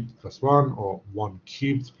x cubed plus 1, or 1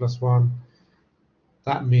 cubed plus 1.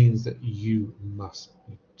 That means that u must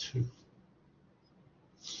be 2.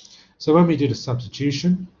 So when we do the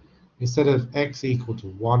substitution, instead of x equal to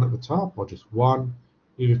 1 at the top, or just 1,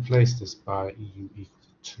 we replace this by u equal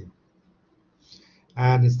to 2.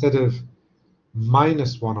 And instead of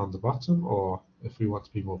 -1 on the bottom, or if we want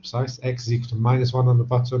to be more precise, x is equal to -1 on the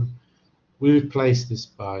bottom, we replace this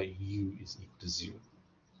by u is equal to 0.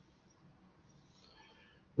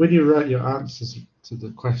 When you write your answers to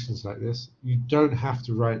the questions like this, you don't have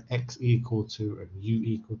to write x equal to and u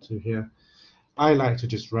equal to here. I like to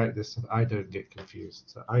just write this so that I don't get confused.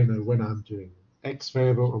 So I know when I'm doing x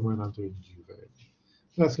variable and when I'm doing u variable.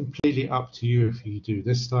 So that's completely up to you if you do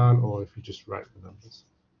this style or if you just write the numbers.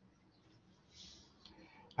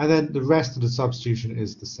 And then the rest of the substitution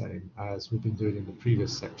is the same as we've been doing in the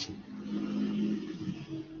previous section.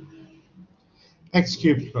 X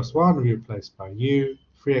cubed plus 1 we replaced by u,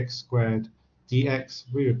 3x squared dx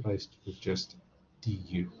we replaced with just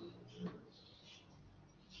du.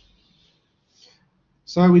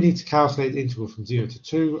 So we need to calculate the integral from 0 to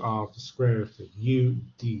 2 of the square root of u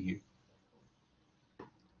du.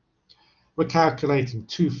 We're calculating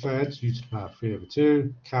 2/3 u to the power 3 over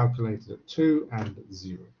 2, calculated at 2 and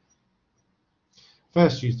 0.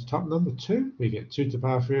 First use the top number 2, we get 2 to the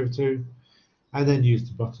power 3 over 2, and then use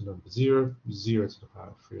the bottom number 0, 0 to the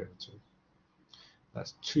power 3 over 2.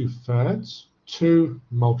 That's 2/3, 2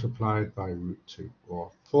 multiplied by root 2,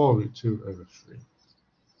 or 4 root 2 over 3.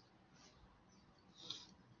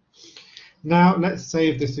 Now let's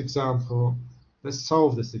save this example. Let's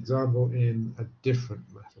solve this example in a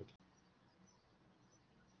different method.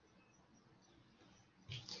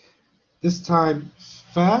 This time,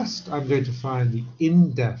 first I'm going to find the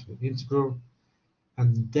indefinite integral,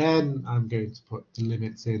 and then I'm going to put the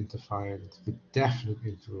limits in to find the definite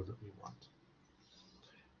integral that we want.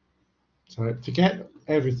 So forget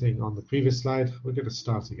everything on the previous slide. We're going to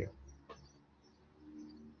start again.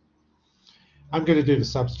 I'm going to do the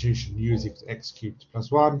substitution u is equal to x cubed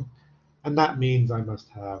plus 1, and that means I must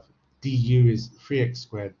have du is 3x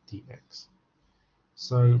squared dx.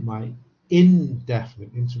 So my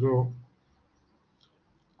indefinite integral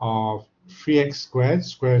of 3x squared,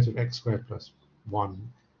 square root of x squared plus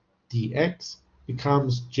 1 dx,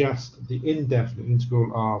 becomes just the indefinite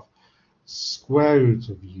integral of square root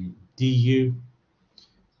of u du,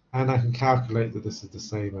 and I can calculate that this is the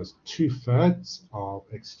same as 2/3 of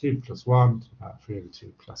x cubed plus 1 to the power 3 over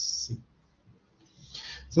 2 plus c.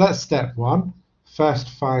 So that's step 1. First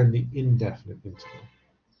find the indefinite integral.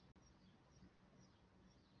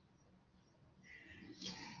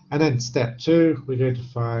 And then step 2, we're going to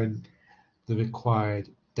find the required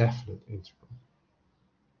definite integral.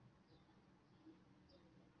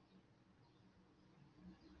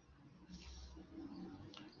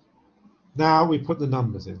 Now we put the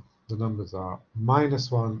numbers in. The numbers are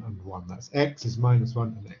 -1 and 1. That's x is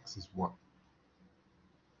 -1 and x is 1.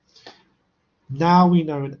 Now we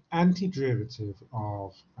know an antiderivative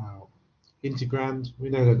of our integrand. We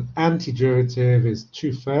know that an antiderivative is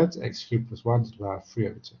 2/3 x cubed plus 1 to the power 3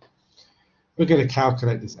 over 2. We're going to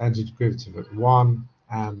calculate this antiderivative at 1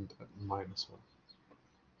 and at -1.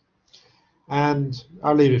 And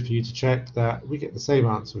I'll leave it for you to check that we get the same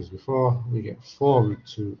answer as before. We get 4 root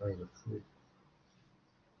 2 over 3.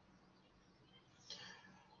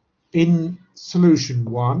 In solution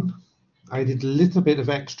 1, I did a little bit of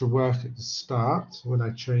extra work at the start when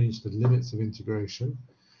I changed the limits of integration,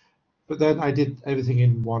 but then I did everything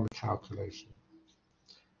in one calculation.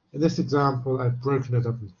 In this example, I've broken it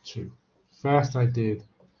up into two. First, I did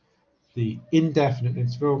the indefinite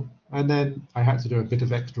integral, and then I had to do a bit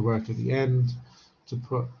of extra work at the end to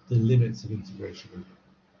put the limits of integration in.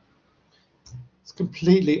 It's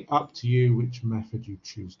completely up to you which method you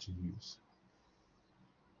choose to use.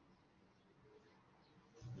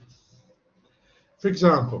 For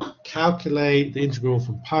example, calculate the integral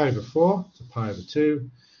from pi over 4 to pi over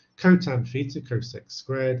 2, cotan theta cosec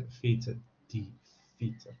squared theta d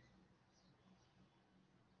theta.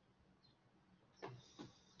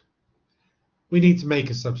 We need to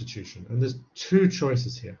make a substitution, and there's two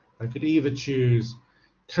choices here. I could either choose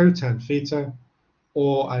cotan theta,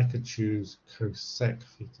 or I could choose cosec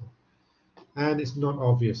theta. And it's not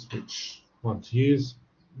obvious which one to use.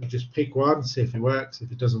 We just pick one, see if it works. If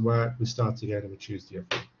it doesn't work, we start again and we choose the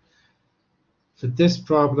other. For this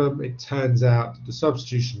problem, it turns out that the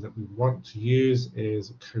substitution that we want to use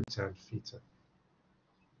is cotan theta.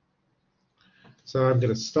 So I'm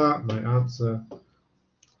going to start my answer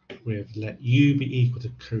with let u be equal to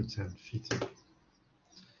cotan theta.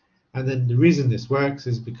 And then the reason this works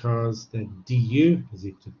is because then du is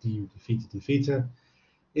equal to du d theta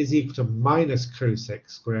is equal to minus cosec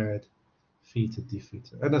squared theta d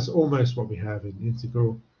theta. And that's almost what we have in the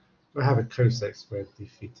integral. I have a cosec squared d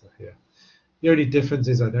theta here. The only difference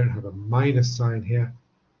is I don't have a minus sign here.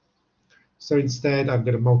 So instead, I'm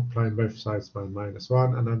going to multiply both sides by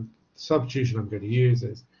 -1, and then the substitution I'm going to use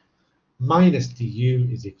is minus du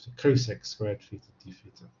is equal to cosec squared theta d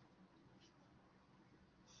theta.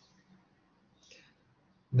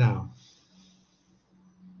 Now,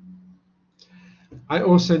 I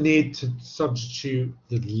also need to substitute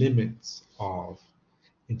the limits of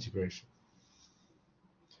integration.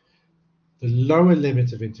 The lower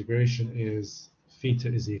limit of integration is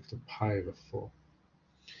theta is equal to pi over 4.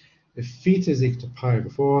 If theta is equal to pi over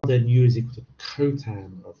 4, then u is equal to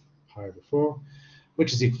cotan of pi over 4,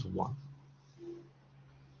 which is equal to 1.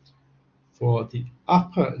 For the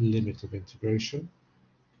upper limit of integration,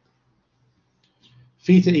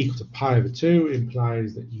 theta equal to pi over 2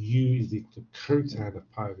 implies that u is equal to cotan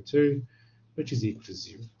of pi over 2, which is equal to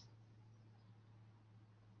 0.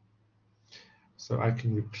 So I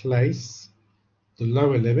can replace the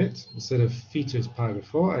lower limit. Instead of theta is pi over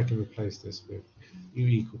 4, I can replace this with u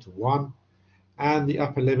equal to 1. And the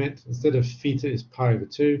upper limit, instead of theta is pi over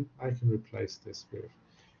 2, I can replace this with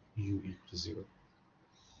u equal to 0.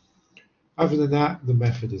 Other than that, the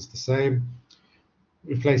method is the same.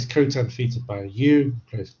 Replace cotan theta by u,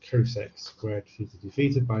 replace cosec squared theta d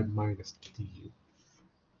theta by minus du.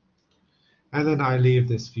 And then I leave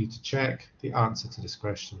this for you to check. The answer to this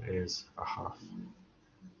question is 1/2.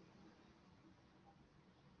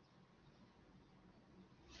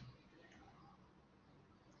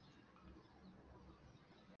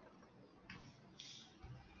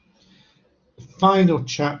 The final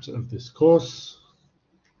chapter of this course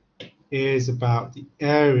is about the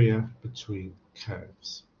area between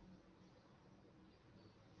curves.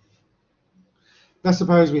 Let's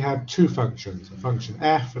suppose we have two functions, a function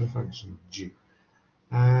f and a function g.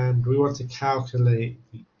 And we want to calculate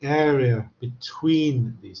the area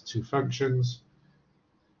between these two functions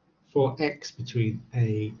for x between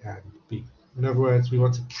a and b. In other words, we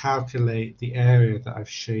want to calculate the area that I've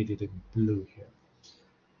shaded in blue here.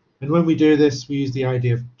 And when we do this, we use the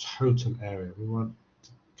idea of total area. We want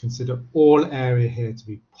to consider all area here to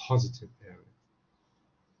be positive area.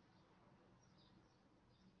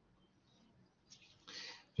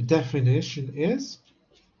 The definition is,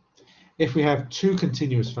 if we have two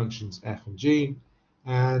continuous functions f and g,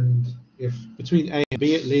 and if between a and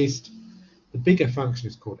b at least, the bigger function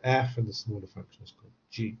is called f and the smaller function is called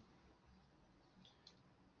g,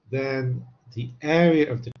 then the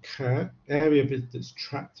area of the curve, area that's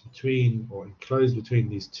trapped between or enclosed between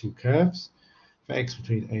these two curves for x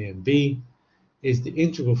between a and b is the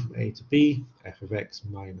integral from a to b, f of x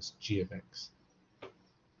minus g of x.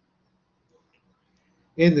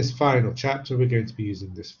 In this final chapter, we're going to be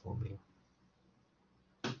using this formula.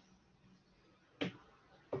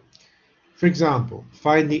 For example,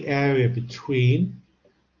 find the area between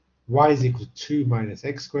y is equal to 2 minus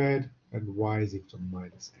x squared and y is equal to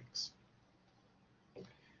minus x.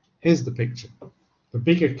 Here's the picture. The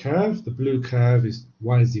bigger curve, the blue curve, is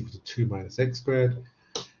y is equal to 2 minus x squared,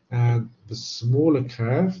 and the smaller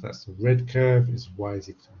curve, that's the red curve, is y is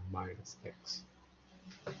equal to minus x.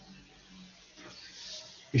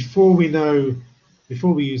 Before we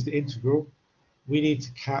use the integral, we need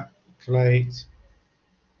to calculate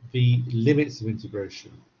the limits of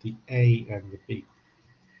integration, the a and the b.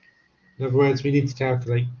 In other words, we need to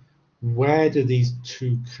calculate where do these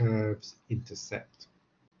two curves intersect.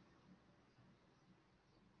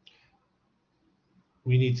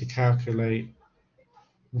 We need to calculate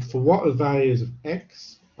for what values of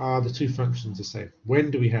x are the two functions the same. When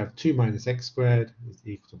do we have 2 minus x squared is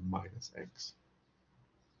equal to minus x?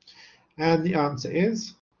 And the answer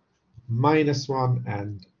is -1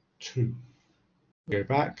 and 2. Go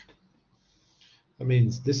back. That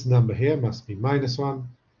means this number here must be -1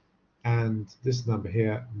 and this number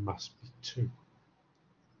here must be 2.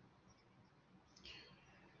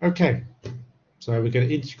 Okay, so we're going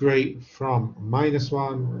to integrate from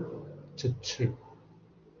 -1 to 2.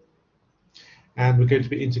 And we're going to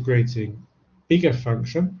be integrating bigger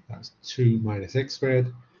function, that's 2 minus x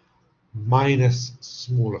squared, minus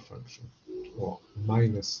smaller function, or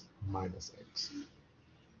minus x.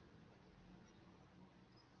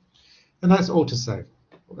 And that's all to say.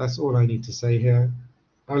 That's all I need to say here.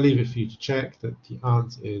 I'll leave it for you to check that the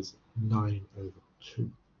answer is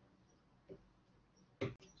 9/2.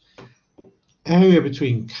 Area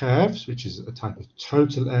between curves, which is a type of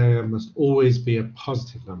total area, must always be a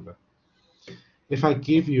positive number. If I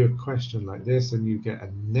give you a question like this and you get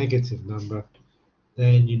a negative number,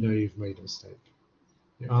 then you know you've made a mistake.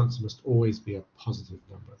 The answer must always be a positive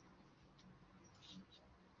number.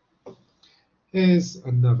 Here's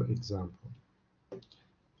another example.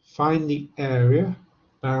 Find the area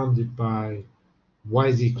bounded by y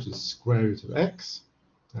is equal to the square root of x.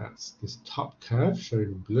 That's this top curve shown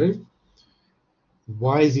in blue.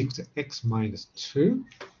 Y is equal to x minus 2.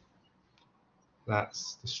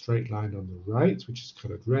 That's the straight line on the right, which is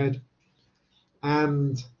colored red.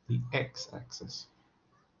 And the x-axis.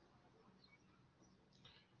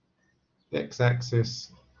 The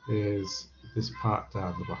x-axis is this part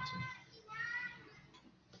down the bottom.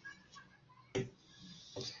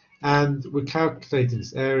 And we're calculating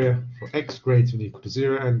this area for x greater than or equal to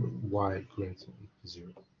 0 and y greater than or equal to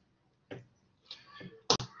 0.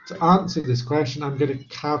 To answer this question, I'm going to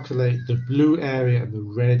calculate the blue area and the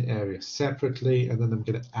red area separately, and then I'm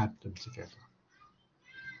going to add them together.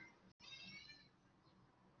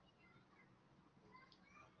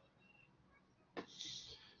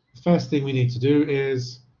 The first thing we need to do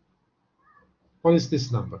is, what is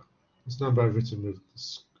this number? This number I've written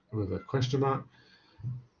with a question mark.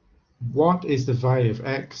 What is the value of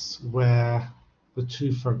x where the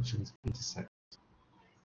two functions intersect?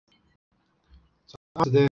 So after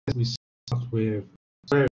this, we start with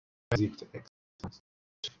square is equal to x minus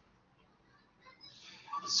 2.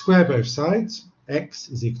 Square both sides. X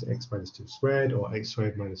is equal to x minus 2 squared, or x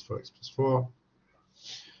squared minus 4x plus 4.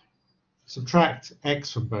 Subtract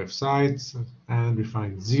x from both sides, and we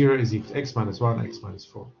find 0 is equal to x minus 1, x minus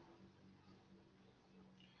 4.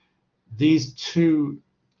 These two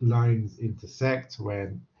lines intersect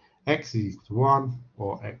when x is equal to 1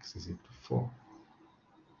 or x is equal to 4.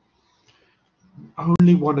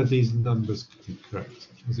 Only one of these numbers could be correct.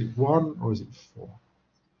 Is it 1 or is it 4?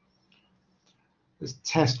 Let's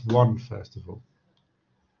test 1 first of all.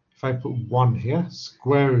 If I put 1 here,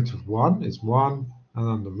 square root of 1 is 1, and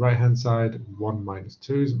on the right hand side, 1 minus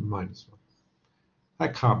 2 is minus 1.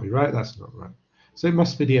 That can't be right, that's not right. So it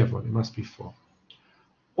must be the other one, it must be 4.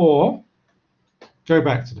 Or go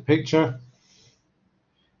back to the picture.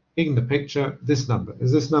 In the picture, this number,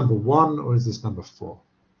 is this number 1 or is this number 4?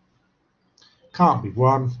 Can't be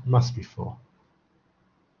 1, must be 4.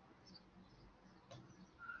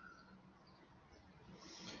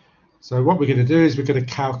 So what we're going to do is we're going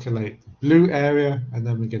to calculate the blue area, and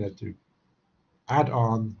then we're going to add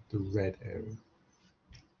on the red area.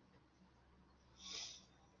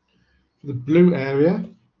 For the blue area,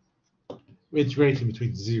 we're integrating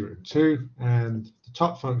between 0 and 2, and the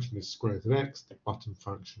top function is square root of x, the bottom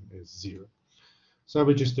function is 0. So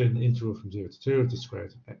we're just doing the integral from 0 to 2 of the square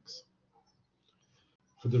root of x.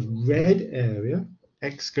 For the red area,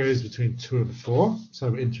 x goes between 2 and 4,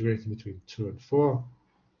 so we're integrating between 2 and 4.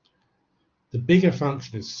 The bigger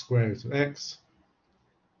function is square root of x.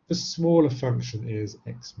 The smaller function is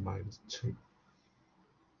x minus 2.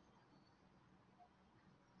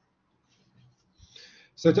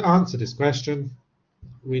 So to answer this question,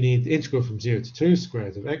 we need the integral from 0 to 2, square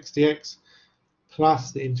root of x dx,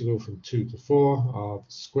 plus the integral from 2 to 4 of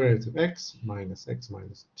square root of x minus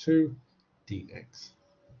 2 dx.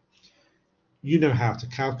 You know how to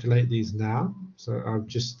calculate these now, so I'll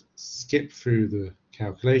just skip through the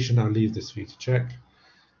calculation. I'll leave this for you to check.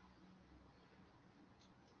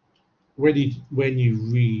 When you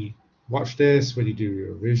re-watch this, when you do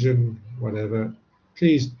your revision, whatever,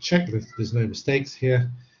 please check that there's no mistakes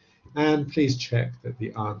here, and please check that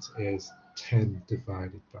the answer is 10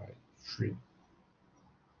 divided by 3.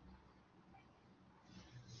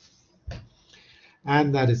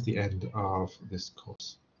 And that is the end of this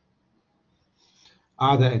course.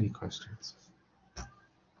 Are there any questions?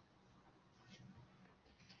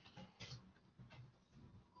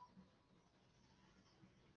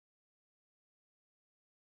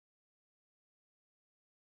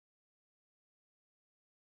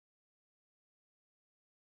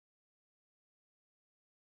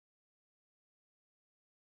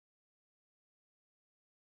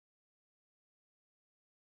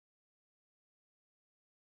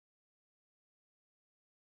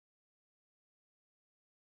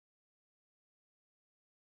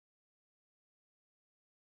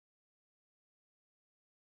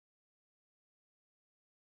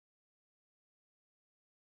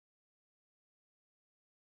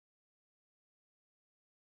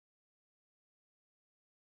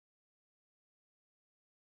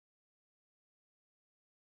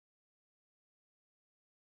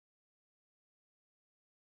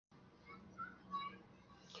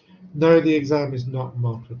 No, the exam is not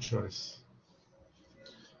multiple choice.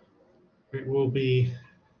 It will be,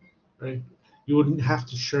 you wouldn't have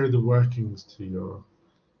to show the workings to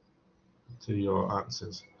your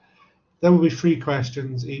answers. There will be 3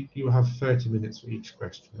 questions. You will have 30 minutes for each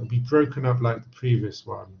question. It'll be broken up like the previous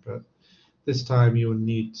one, but this time you'll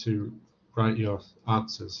need to write your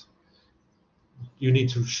answers. You need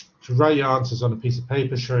to write your answers on a piece of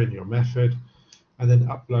paper showing your method, and then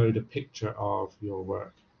upload a picture of your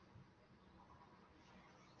work.